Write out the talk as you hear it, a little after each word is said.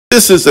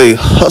This is a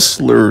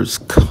Hustler's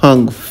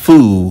Kung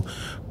Fu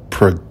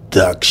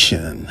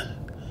production.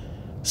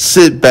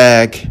 Sit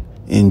back,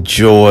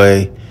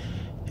 enjoy,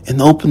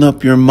 and open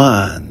up your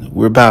mind.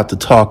 We're about to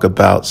talk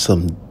about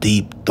some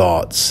deep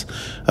thoughts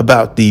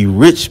about the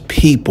rich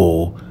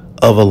people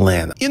of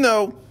Atlanta.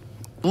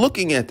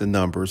 Looking at the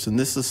numbers, and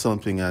this is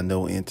something I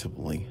know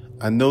intimately.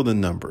 I know the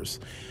numbers.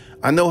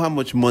 I know how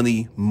much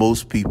money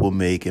most people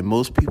make, and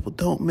most people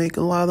don't make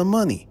a lot of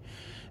money.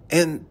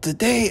 And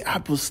today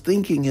I was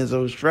thinking as I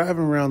was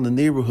driving around the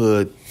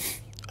neighborhood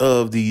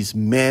of these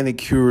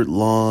manicured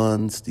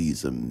lawns,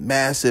 these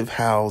massive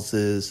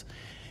houses,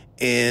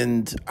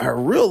 and I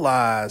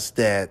realized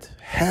that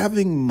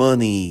having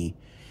money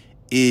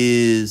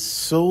is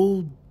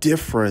so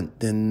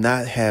different than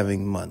not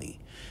having money.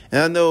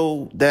 And I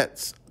know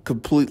that's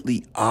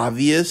completely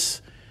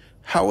obvious.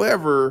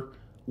 However,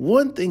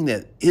 one thing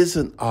that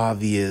isn't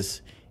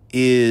obvious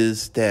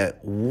is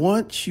that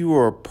once you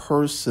are a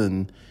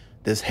person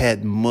that's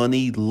had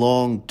money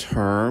long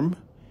term,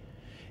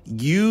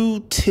 you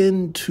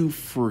tend to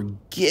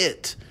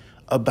forget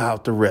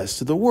about the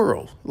rest of the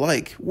world.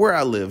 Like where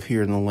I live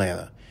here in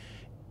Atlanta,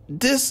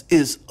 this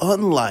is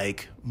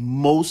unlike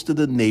most of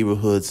the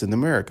neighborhoods in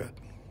America.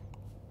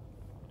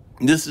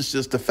 This is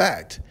just a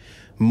fact.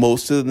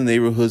 Most of the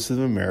neighborhoods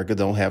in America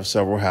don't have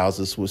several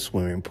houses with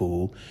swimming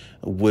pool,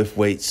 with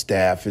wait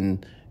staff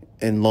and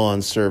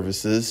lawn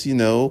services,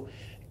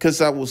 because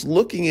I was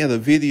looking at a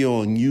video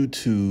on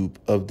YouTube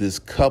of this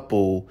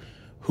couple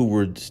who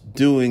were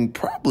doing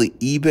probably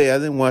eBay. I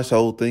didn't watch the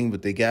whole thing,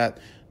 but they got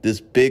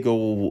this big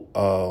old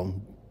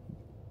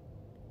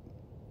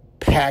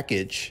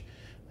package,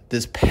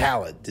 this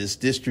pallet, this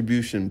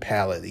distribution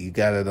pallet. You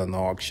got it on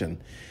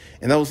auction.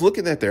 And I was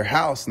looking at their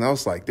house and I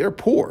was like, they're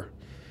poor.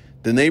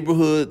 The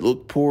neighborhood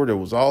looked poor. There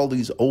was all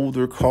these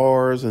older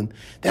cars. And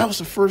that was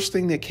the first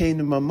thing that came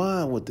to my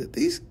mind with it.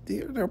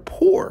 They're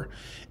poor.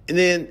 And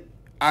then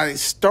I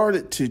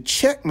started to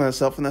check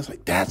myself and I was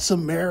like, that's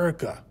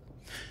America.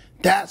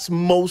 That's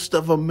most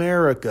of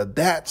America.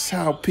 That's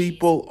how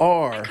people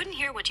are. I couldn't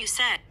hear what you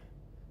said.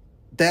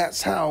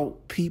 That's how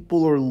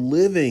people are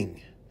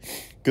living.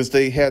 Because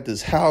they had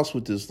this house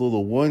with this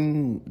little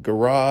one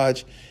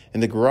garage,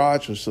 and the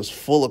garage was just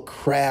full of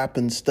crap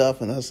and stuff.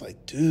 And I was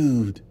like,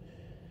 dude,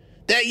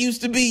 that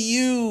used to be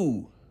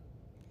you.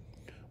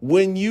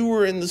 When you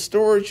were in the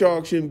storage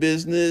auction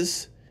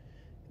business,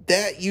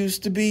 that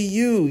used to be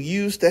you.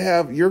 You used to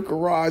have your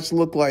garage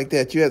look like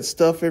that. You had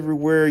stuff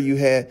everywhere.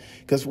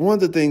 Because one of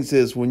the things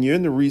is when you're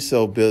in the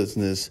resale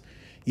business,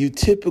 you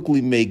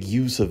typically make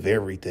use of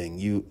everything.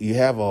 You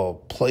have a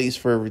place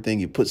for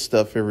everything. You put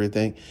stuff for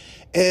everything.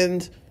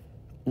 And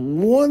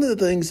one of the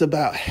things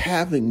about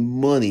having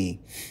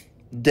money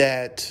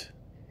that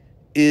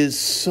is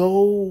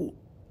so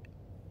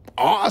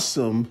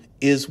awesome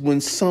is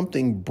when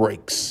something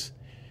breaks.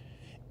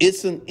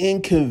 It's an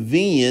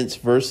inconvenience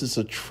versus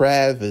a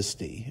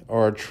travesty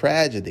or a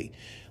tragedy.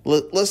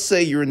 Let's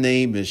say your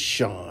name is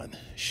Sean.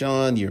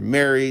 Sean, you're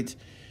married.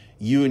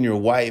 You and your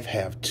wife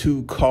have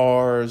 2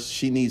 cars.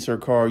 She needs her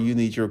car. You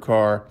need your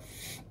car.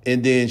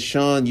 And then,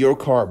 Sean, your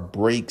car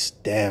breaks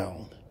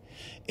down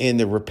and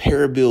the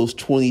repair bill is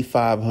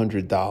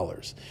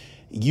 $2,500.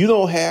 You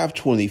don't have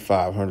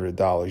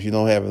 $2,500. You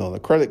don't have it on a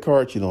credit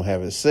card. You don't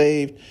have it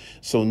saved.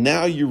 So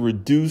now you're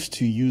reduced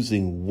to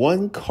using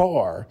one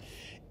car.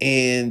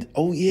 And,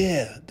 oh,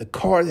 yeah, the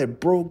car that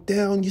broke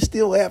down, you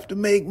still have to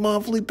make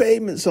monthly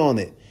payments on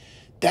it.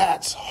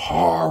 That's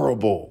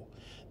horrible.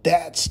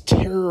 That's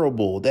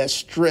terrible. That's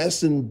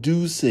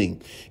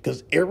stress-inducing.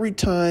 Because every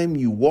time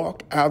you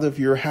walk out of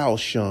your house,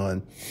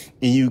 Sean,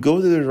 and you go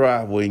to the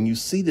driveway and you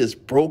see this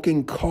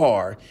broken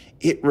car,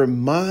 it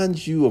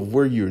reminds you of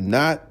where you're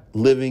not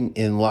living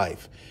in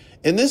life.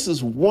 And this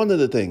is one of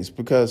the things,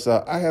 because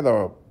I had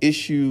an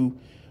issue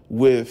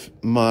with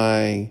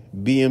my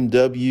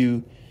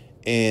BMW,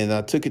 and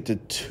I took it to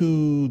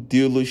 2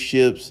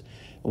 dealerships.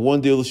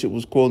 One dealership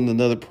was quoting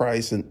another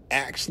price, and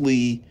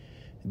actually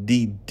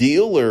the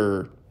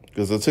dealer,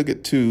 because I took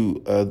it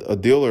to a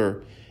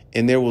dealer,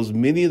 and there was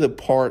many of the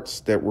parts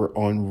that were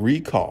on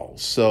recall.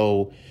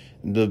 So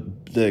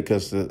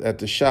because at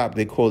the shop,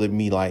 they quoted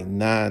me like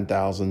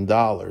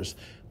 $9,000.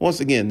 Once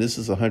again, this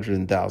is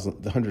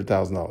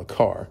 $100,000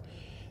 car.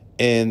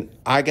 And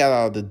I got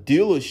out of the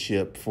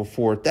dealership for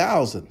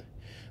 $4,000.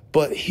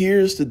 But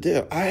here's the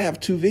deal. I have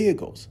 2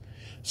 vehicles.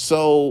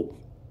 So,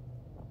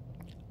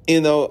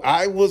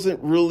 I wasn't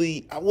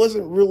really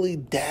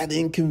that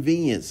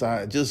inconvenienced.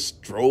 I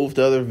just drove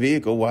the other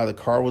vehicle while the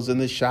car was in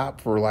the shop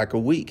for like a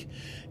week.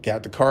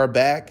 Got the car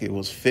back. It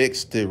was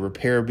fixed. The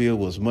repair bill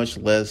was much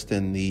less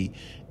than the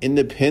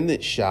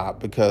independent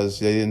shop because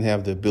they didn't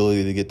have the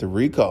ability to get the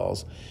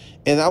recalls.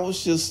 And I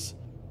was just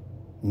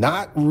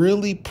not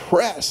really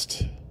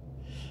pressed.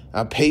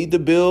 I paid the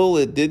bill.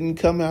 It didn't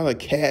come out of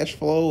cash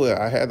flow.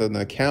 I had an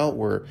account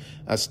where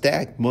I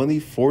stacked money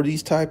for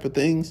these type of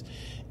things.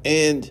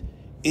 And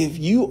if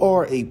you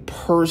are a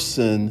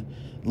person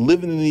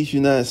living in these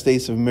United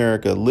States of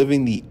America,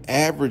 living the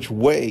average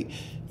way,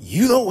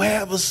 you don't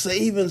have a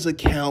savings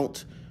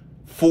account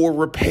for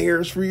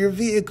repairs for your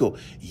vehicle.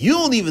 You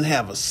don't even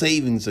have a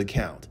savings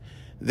account.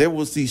 There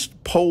was these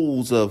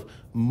polls of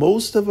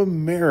most of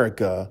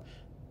America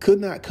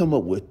could not come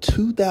up with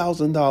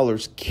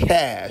 $2,000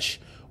 cash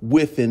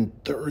within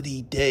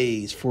 30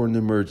 days for an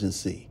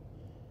emergency.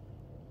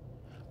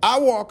 I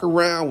walk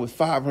around with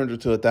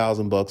 $500 to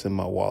 $1,000 in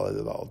my wallet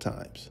at all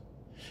times,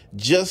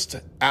 just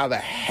out of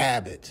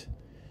habit.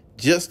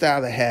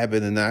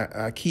 And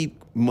I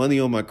keep money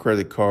on my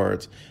credit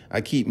cards.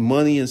 I keep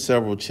money in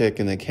several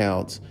checking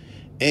accounts,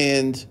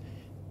 and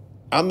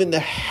I'm in the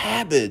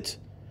habit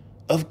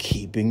of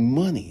keeping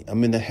money.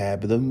 I'm in the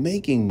habit of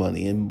making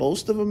money, and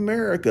most of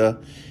America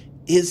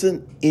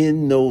isn't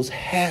in those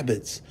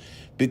habits,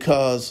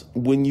 because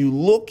when you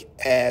look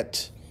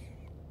at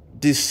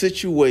the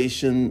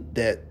situation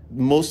that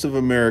most of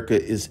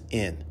America is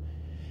in,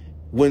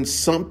 when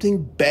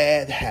something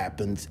bad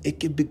happens, it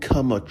can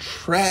become a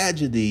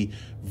tragedy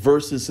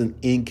versus an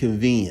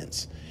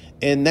inconvenience.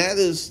 And that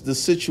is the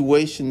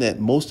situation that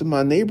most of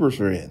my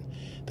neighbors are in.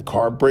 The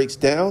car breaks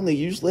down, they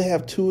usually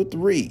have 2 or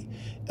 3.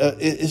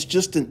 It's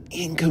just an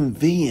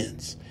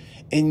inconvenience.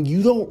 And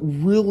you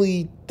don't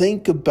really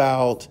think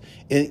about,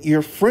 and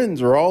your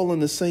friends are all in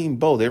the same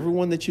boat.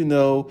 Everyone that you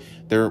know,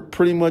 they're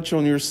pretty much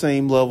on your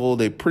same level.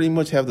 They pretty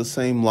much have the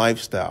same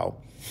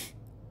lifestyle.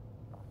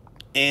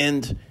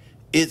 And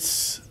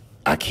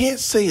I can't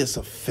say it's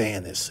a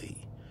fantasy.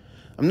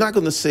 I'm not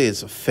going to say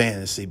it's a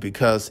fantasy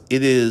because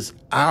it is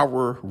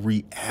our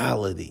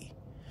reality.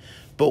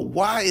 But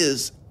why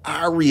is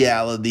our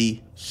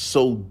reality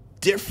so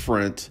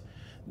different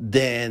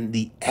than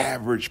the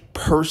average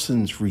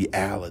person's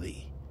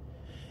reality?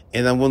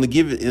 And I'm going to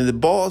give it, and it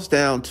boils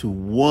down to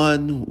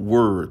one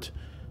word: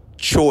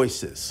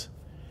 choices.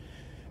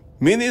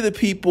 Many of the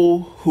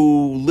people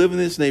who live in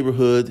this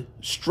neighborhood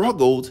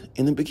struggled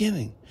in the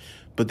beginning,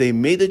 but they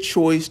made a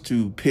choice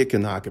to pick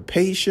an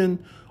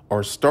occupation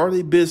or start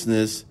a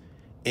business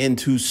and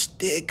to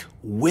stick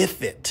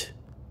with it.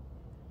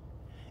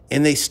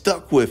 And they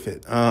stuck with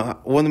it.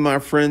 One of my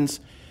friends,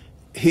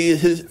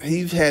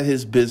 he's had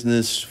his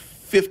business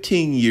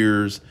 15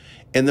 years,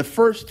 and the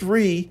first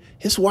 3,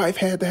 his wife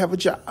had to have a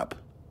job.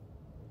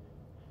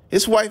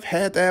 His wife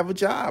had to have a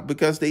job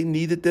because they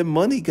needed their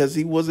money because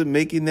he wasn't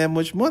making that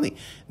much money.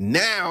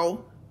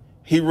 Now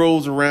he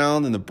rolls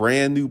around in a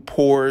brand new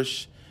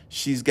Porsche.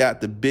 She's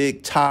got the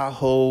big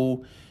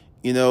Tahoe,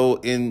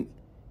 and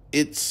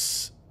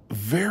it's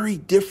very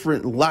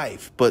different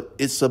life, but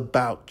it's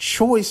about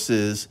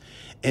choices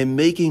and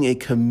making a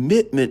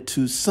commitment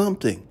to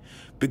something.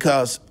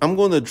 Because I'm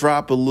going to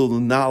drop a little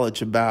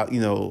knowledge about,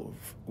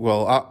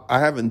 I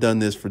haven't done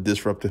this for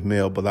Disruptive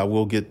Mail, but I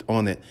will get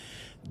on it.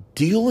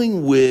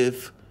 Dealing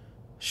with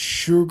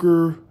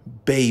sugar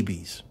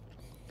babies.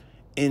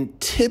 And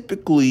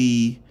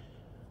typically,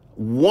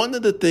 one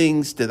of the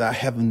things that I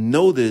have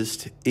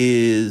noticed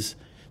is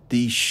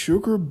these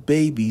sugar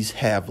babies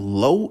have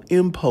low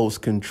impulse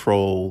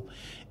control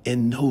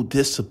and no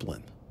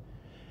discipline.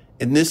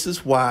 And this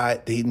is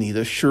why they need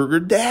a sugar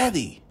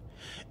daddy.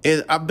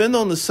 And I've been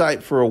on the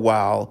site for a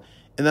while,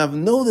 and I've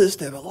noticed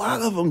that a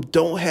lot of them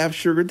don't have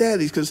sugar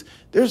daddies because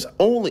there's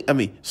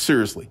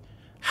seriously,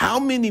 how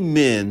many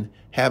men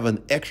have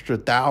an extra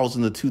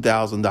 $1,000 to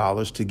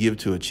 $2,000 to give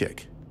to a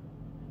chick?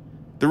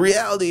 The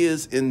reality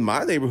is, in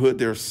my neighborhood,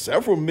 there are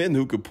several men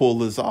who could pull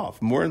this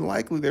off. More than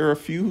likely, there are a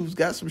few who's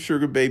got some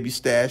sugar babies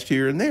stashed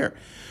here and there.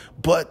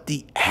 But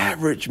the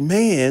average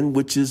man,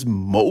 which is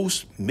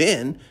most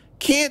men,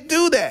 can't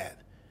do that.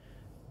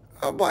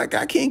 I'm like,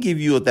 I can't give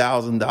you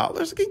 $1,000.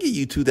 I can give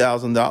you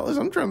 $2,000.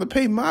 I'm trying to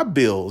pay my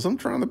bills. I'm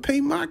trying to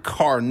pay my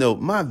car note,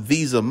 my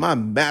Visa, my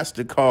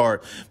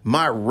MasterCard,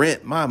 my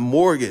rent, my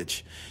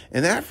mortgage.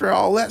 And after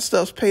all that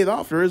stuff's paid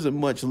off, there isn't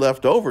much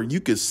left over.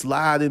 You could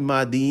slide in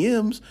my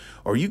DMs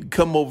or you could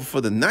come over for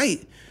the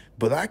night,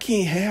 but I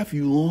can't have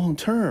you long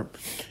term.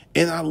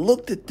 And I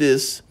looked at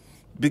this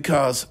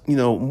because,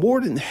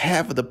 more than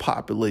half of the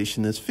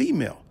population is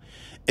female.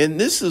 And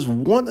this is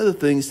one of the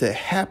things that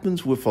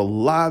happens with a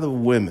lot of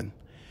women.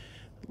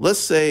 Let's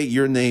say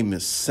your name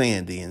is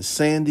Sandy, and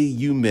Sandy,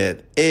 you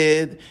met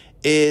Ed.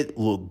 Ed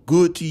looked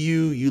good to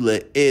you. You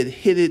let Ed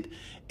hit it.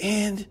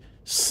 And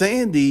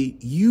Sandy,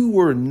 you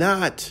were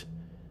not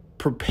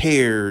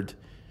prepared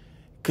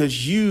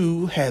because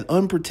you had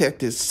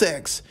unprotected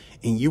sex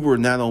and you were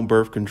not on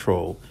birth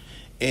control.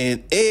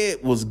 And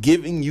Ed was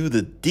giving you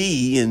the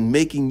D and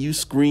making you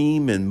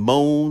scream and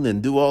moan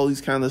and do all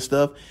these kind of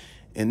stuff.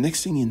 And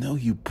next thing you know,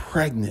 you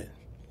pregnant.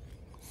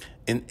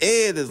 And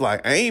Ed is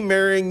like, I ain't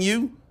marrying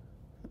you.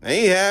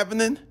 Ain't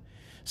happening.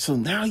 So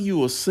now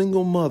you a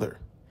single mother.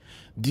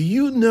 Do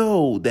you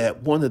know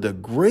that one of the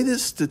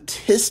greatest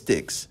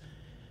statistics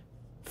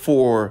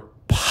for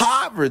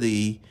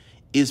poverty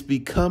is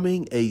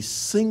becoming a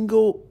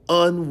single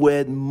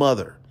unwed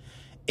mother?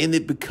 And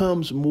it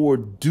becomes more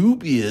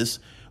dubious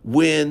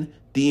when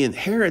the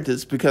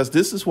inheritance, because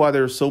this is why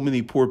there are so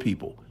many poor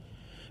people,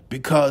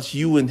 because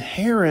you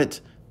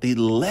inherit the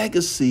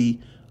legacy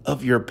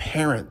of your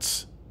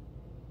parents.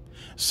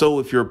 So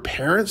if your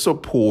parents are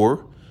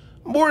poor,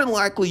 more than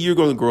likely you're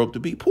going to grow up to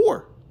be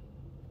poor.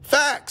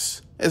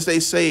 Facts, as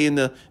they say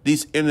in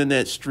these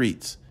internet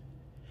streets.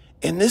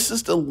 And this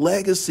is the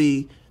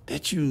legacy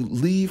that you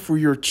leave for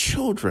your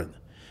children.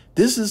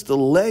 This is the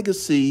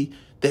legacy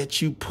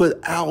that you put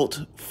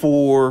out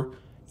for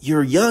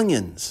your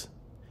youngins.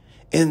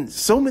 And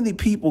so many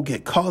people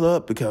get caught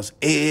up because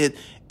Ed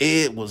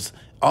was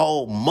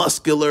all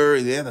muscular.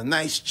 He had a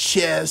nice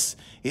chest.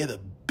 He had a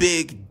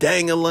big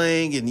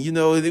dang-a-lang. And,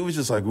 it was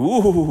just like,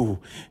 ooh,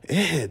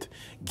 Ed,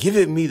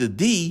 giving me the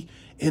D.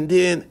 And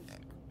then,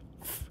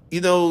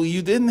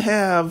 you didn't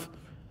have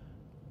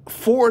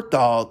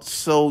forethought.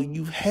 So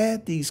you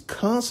had these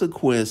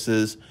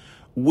consequences,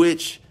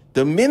 which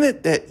the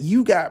minute that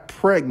you got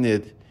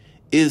pregnant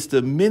is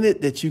the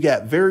minute that you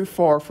got very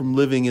far from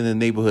living in a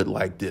neighborhood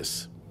like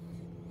this.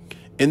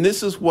 And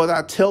this is what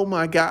I tell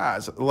my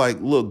guys. Like,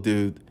 look,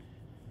 dude,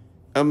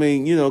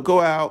 go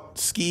out,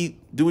 ski,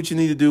 do what you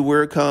need to do,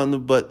 wear a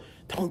condom, but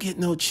don't get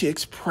no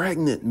chicks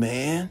pregnant,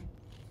 man,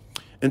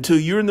 until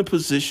you're in the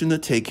position to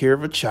take care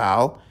of a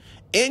child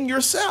and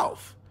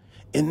yourself.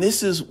 And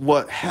this is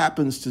what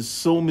happens to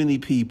so many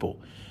people.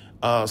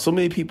 So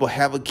many people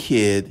have a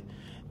kid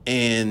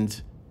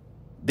and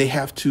they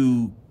have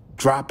to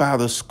drop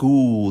out of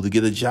school to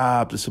get a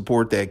job to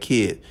support that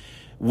kid,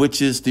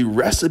 which is the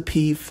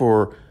recipe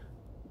for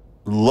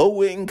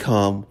low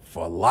income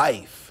for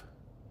life.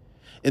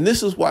 And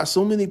this is why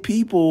so many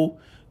people,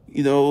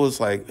 it's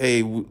like,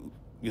 hey,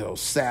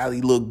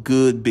 Sally look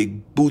good,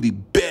 big booty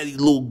Betty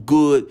look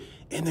good.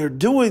 And they're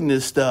doing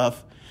this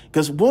stuff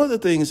because one of the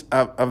things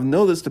I've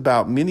noticed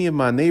about many of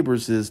my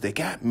neighbors is they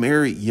got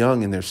married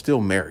young and they're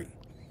still married.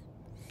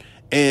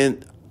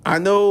 And I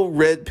know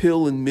red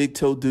pill and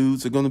MGTOW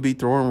dudes are going to be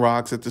throwing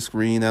rocks at the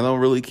screen. I don't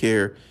really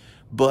care.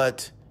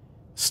 But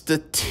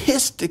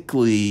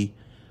statistically,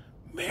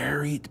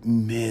 married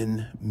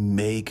men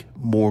make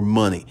more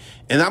money.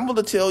 And I'm going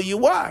to tell you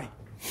why.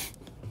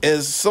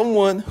 As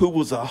someone who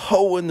was a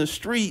hoe in the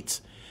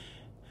streets,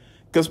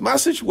 because my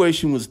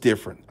situation was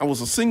different. I was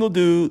a single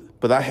dude,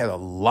 but I had a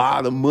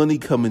lot of money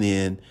coming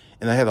in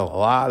and I had a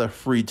lot of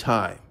free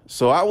time.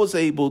 So I was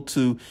able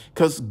to,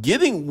 because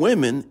getting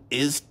women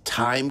is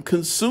time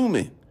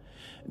consuming.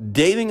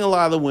 Dating a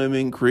lot of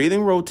women,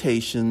 creating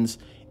rotations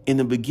in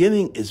the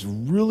beginning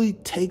really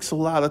takes a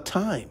lot of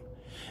time.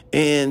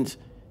 And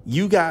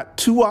you got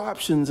two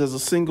options as a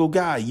single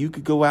guy. You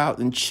could go out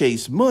and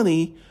chase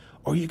money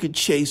or you could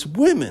chase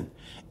women.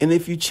 And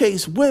if you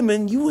chase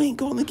women, you ain't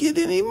going to get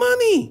any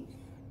money.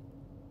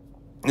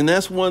 And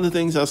that's one of the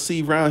things I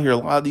see around here. A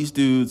lot of these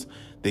dudes,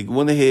 they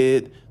went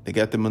ahead, they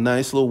got them a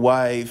nice little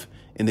wife,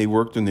 and they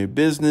worked on their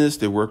business,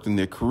 they worked on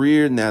their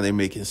career. Now they're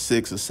making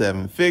 6 or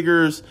 7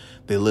 figures.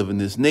 They live in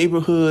this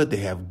neighborhood. They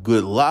have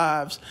good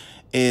lives.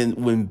 And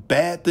when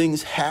bad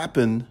things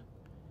happen,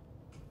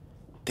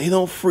 they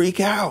don't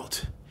freak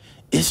out.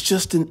 It's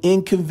just an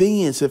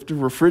inconvenience. If the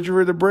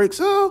refrigerator breaks,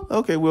 oh,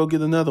 okay, we'll get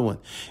another one.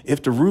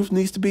 If the roof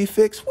needs to be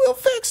fixed, we'll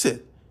fix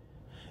it.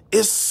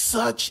 It's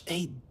such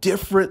a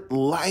different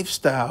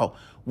lifestyle,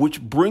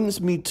 which brings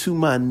me to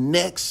my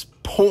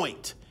next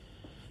point.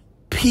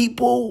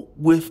 People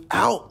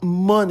without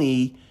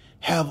money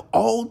have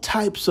all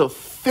types of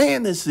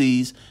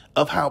fantasies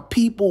of how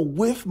people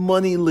with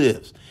money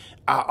lives.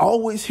 I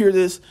always hear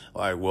this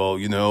like, well,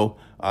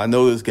 I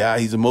know this guy,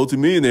 he's a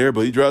multimillionaire,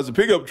 but he drives a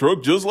pickup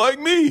truck just like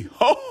me.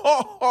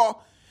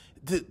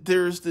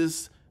 There's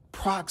this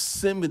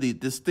proximity,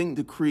 this thing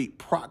to create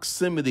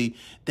proximity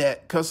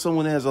that because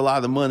someone has a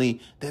lot of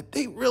money, that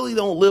they really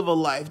don't live a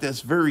life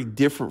that's very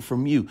different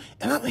from you.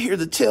 And I'm here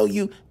to tell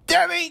you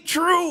that ain't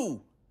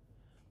true.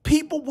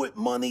 People with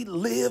money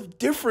live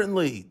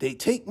differently. They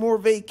take more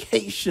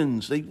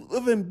vacations. They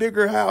live in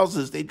bigger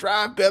houses. They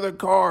drive better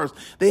cars.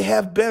 They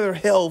have better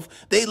health.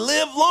 They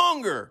live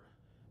longer.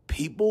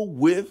 People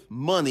with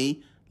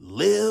money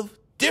live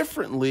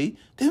differently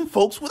than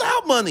folks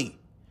without money.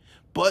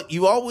 But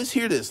you always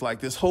hear this,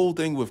 like this whole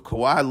thing with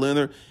Kawhi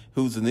Leonard,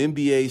 who's an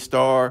NBA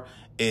star,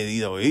 and,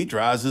 he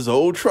drives his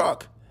old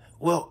truck.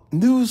 Well,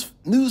 news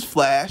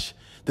flash,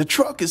 the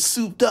truck is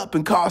souped up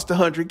and cost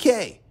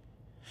 $100K.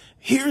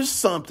 Here's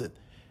something.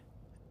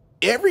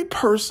 Every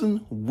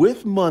person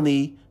with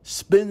money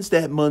spends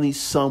that money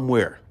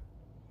somewhere.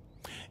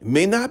 It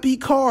may not be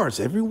cars.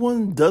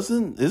 Everyone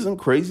isn't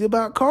crazy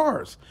about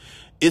cars.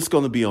 It's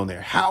going to be on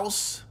their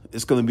house.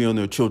 It's going to be on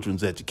their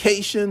children's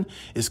education.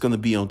 It's going to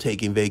be on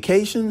taking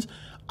vacations.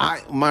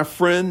 My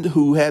friend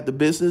who had the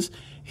business,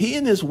 he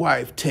and his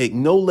wife take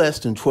no less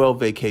than 12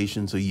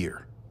 vacations a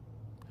year.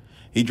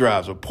 He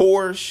drives a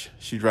Porsche.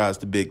 She drives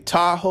the big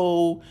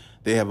Tahoe.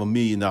 They have $1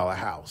 million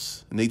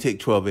house and they take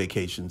 12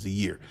 vacations a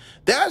year.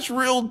 That's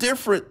real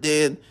different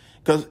than,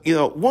 because,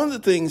 one of the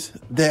things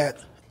that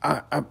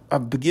I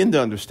begin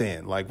to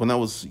understand, like when I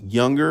was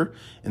younger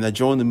and I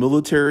joined the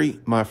military,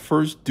 my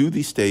first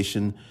duty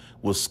station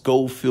was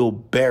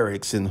Schofield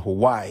Barracks in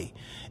Hawaii.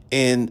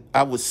 And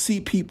I would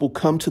see people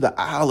come to the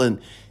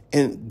island,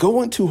 and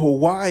going to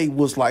Hawaii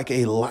was like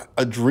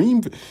a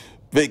dream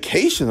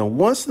vacation, a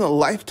once in a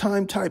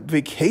lifetime type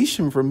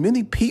vacation for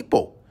many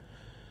people.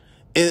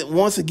 And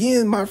once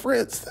again, my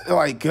friends,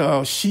 like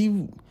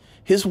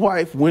his His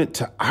wife went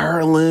to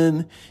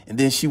Ireland, and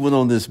then she went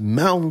on this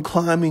mountain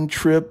climbing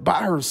trip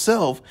by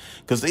herself,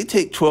 because they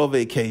take 12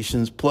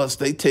 vacations. Plus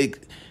they take,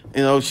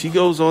 she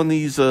goes on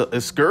these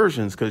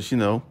excursions because,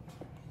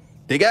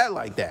 they got it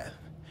like that.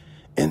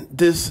 And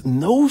this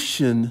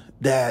notion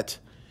that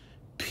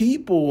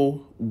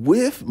people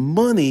with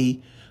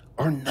money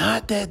are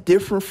not that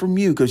different from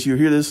you, because you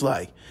hear this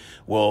like,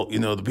 well,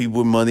 the people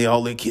with money,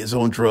 all their kids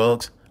on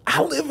drugs.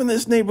 I live in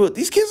this neighborhood.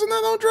 These kids are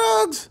not on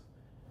drugs.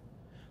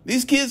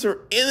 These kids are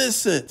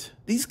innocent.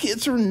 These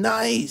kids are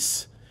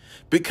nice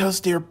because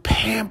they're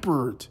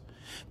pampered,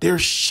 they're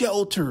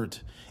sheltered,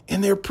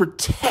 and they're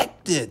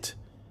protected.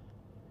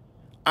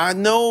 I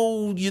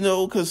know,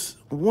 because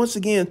once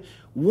again,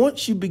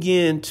 once you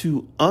begin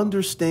to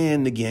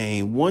understand the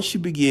game, once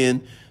you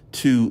begin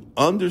to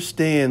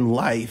understand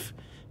life,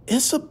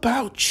 it's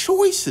about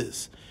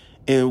choices.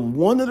 And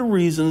one of the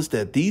reasons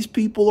that these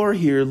people are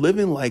here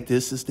living like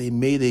this is they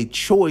made a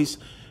choice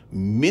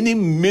many,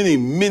 many,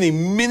 many,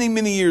 many,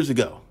 many years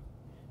ago.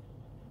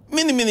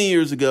 Many, many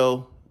years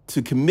ago,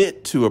 to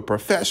commit to a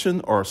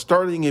profession or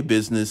starting a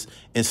business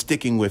and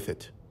sticking with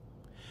it.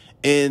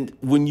 And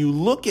when you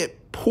look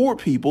at poor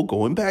people,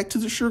 going back to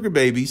the sugar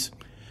babies,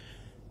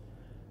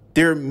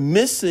 they're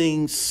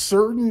missing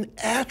certain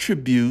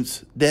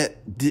attributes that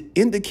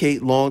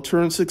indicate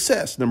long-term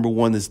success. Number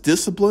one is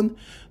discipline.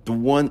 The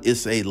one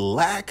is a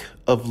lack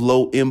of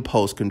low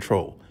impulse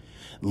control.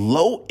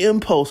 Low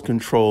impulse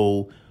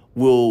control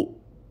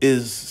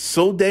is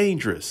so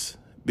dangerous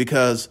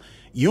because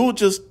you'll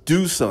just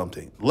do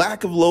something.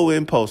 Lack of low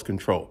impulse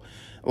control.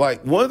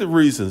 Like, one of the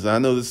reasons, I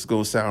know this is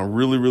going to sound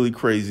really, really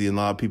crazy and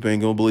a lot of people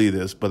ain't going to believe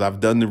this, but I've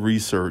done the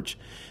research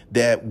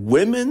that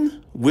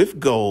women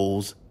with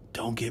goals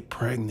don't get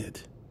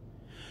pregnant.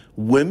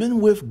 Women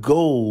with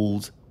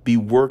goals be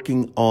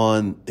working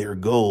on their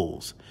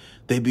goals.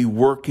 They be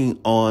working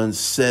on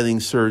setting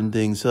certain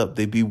things up.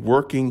 They be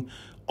working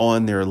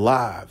on their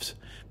lives.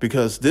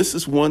 Because this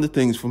is one of the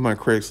things from my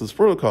Craigslist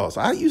protocols.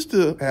 I used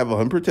to have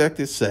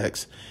unprotected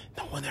sex.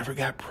 No one ever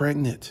got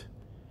pregnant.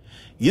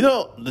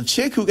 The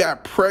chick who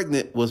got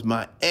pregnant was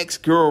my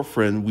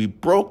ex-girlfriend. We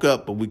broke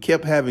up, but we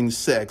kept having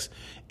sex.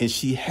 And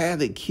she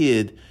had a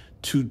kid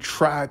to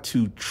try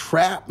to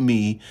trap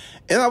me.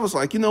 And I was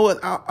like, you know what?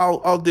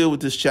 I'll deal with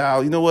this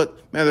child. You know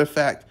what? Matter of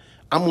fact,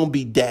 I'm going to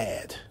be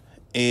dad.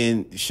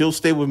 And she'll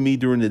stay with me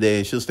during the day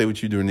and she'll stay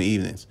with you during the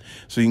evenings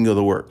so you can go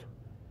to work.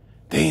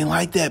 They ain't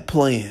like that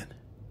plan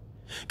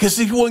because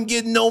she wasn't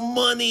getting no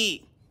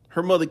money.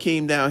 Her mother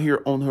came down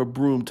here on her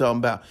broom talking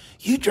about,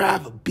 you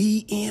drive a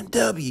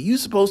BMW. You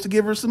supposed to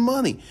give her some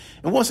money.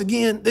 And once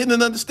again, they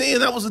didn't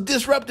understand I was a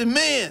disruptive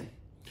man.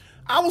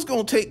 I was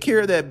going to take care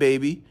of that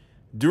baby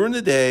during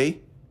the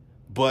day,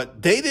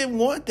 but they didn't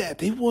want that.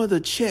 They wanted a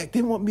check.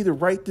 They want me to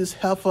write this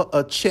heifer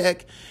a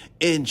check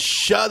and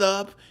shut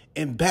up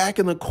and back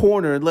in the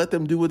corner and let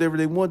them do whatever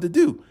they wanted to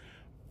do.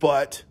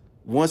 But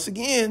once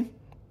again,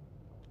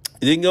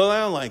 it didn't go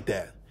down like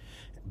that.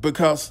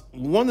 Because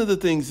one of the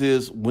things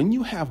is when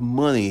you have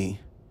money,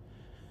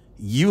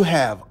 you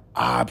have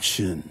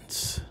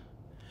options.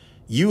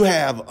 You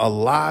have a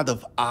lot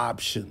of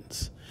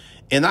options.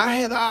 And I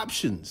had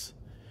options.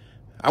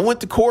 I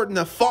went to court and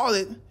I fought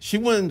it. She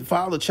went and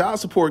filed a child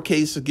support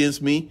case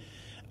against me.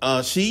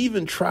 She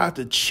even tried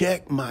to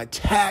check my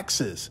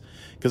taxes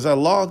because I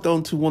logged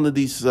onto one of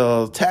these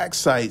tax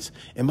sites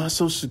and my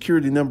social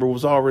security number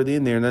was already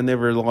in there and I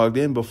never logged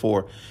in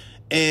before.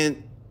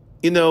 And,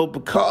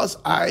 because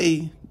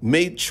I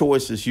made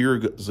choices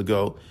years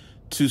ago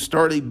to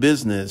start a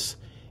business,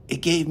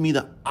 it gave me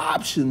the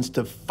options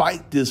to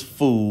fight this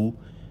fool.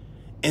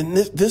 And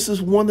this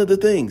is one of the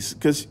things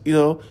because,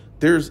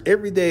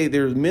 every day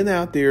there's men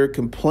out there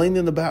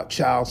complaining about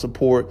child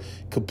support,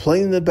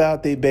 complaining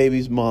about their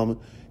baby's mama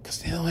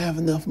because they don't have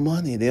enough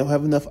money. They don't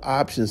have enough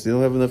options. They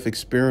don't have enough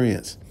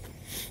experience.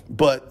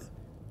 But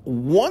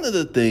one of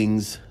the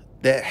things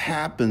that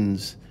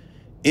happens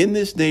in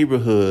this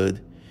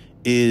neighborhood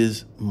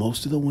is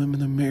most of the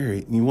women are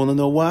married. And you want to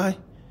know why?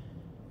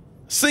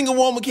 Single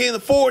woman can't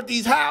afford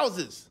these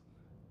houses.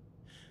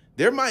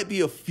 There might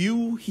be a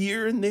few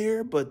here and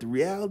there, but the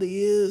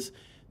reality is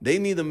they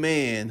need a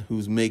man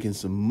who's making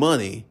some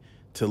money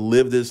to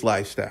live this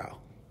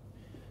lifestyle.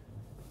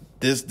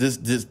 This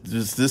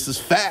is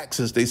facts,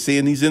 as they say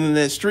in these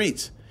internet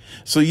streets.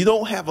 So you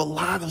don't have a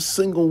lot of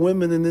single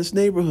women in this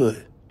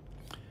neighborhood.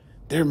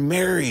 They're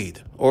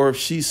married, or if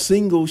she's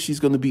single,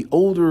 she's going to be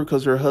older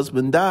because her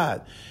husband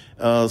died.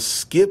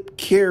 Skip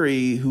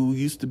Carey, who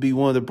used to be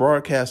one of the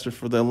broadcasters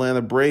for the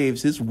Atlanta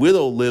Braves, his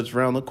widow lives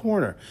around the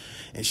corner,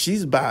 and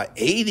she's about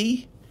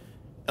 80.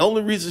 The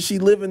only reason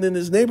she's living in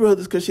this neighborhood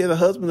is because she had a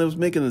husband that was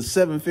making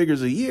 7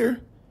 figures a year.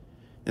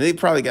 And they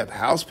probably got the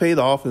house paid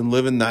off and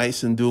living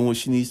nice and doing what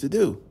she needs to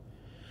do.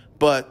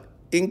 But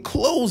in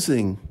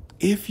closing,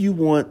 if you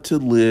want to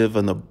live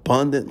an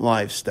abundant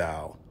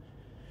lifestyle,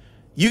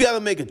 you got to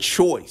make a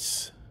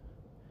choice.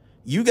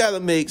 You got to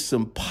make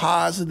some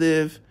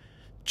positive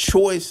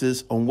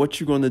choices on what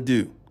you're going to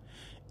do.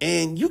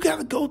 And you got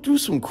to go through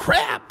some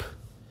crap.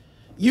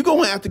 You're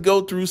going to have to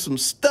go through some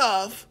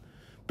stuff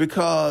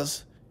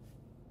Because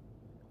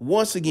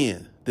once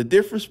again, the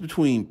difference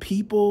between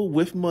people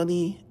with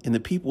money and the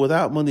people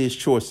without money is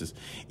choices.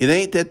 It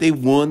ain't that they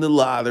won the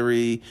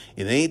lottery.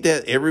 It ain't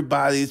that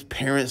everybody's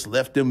parents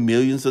left them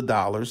millions of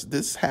dollars.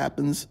 This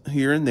happens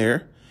here and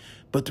there.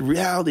 But the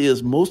reality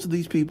is most of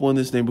these people in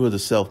this neighborhood are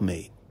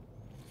self-made.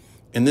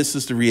 And this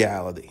is the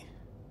reality.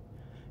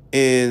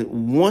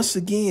 And once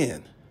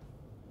again,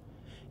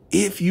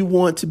 if you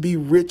want to be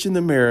rich in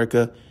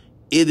America,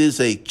 it is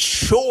a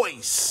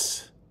choice.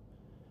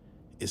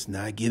 It's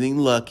not getting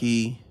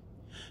lucky.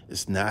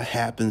 It's not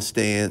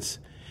happenstance.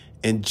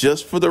 And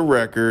just for the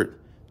record,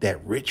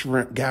 that rich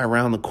guy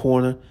around the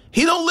corner,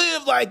 he don't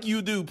live like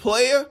you do,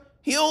 player.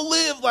 He don't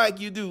live like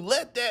you do.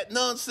 Let that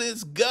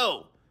nonsense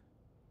go.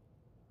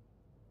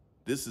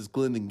 This is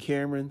Glendon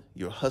Cameron,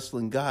 your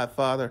hustling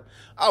godfather.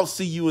 I'll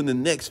see you in the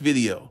next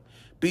video.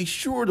 Be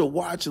sure to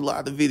watch a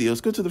lot of the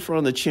videos. Go to the front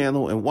of the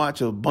channel and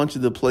watch a bunch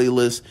of the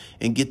playlists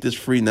and get this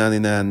free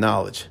 99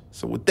 knowledge.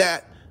 So with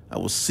that, I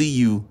will see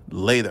you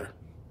later.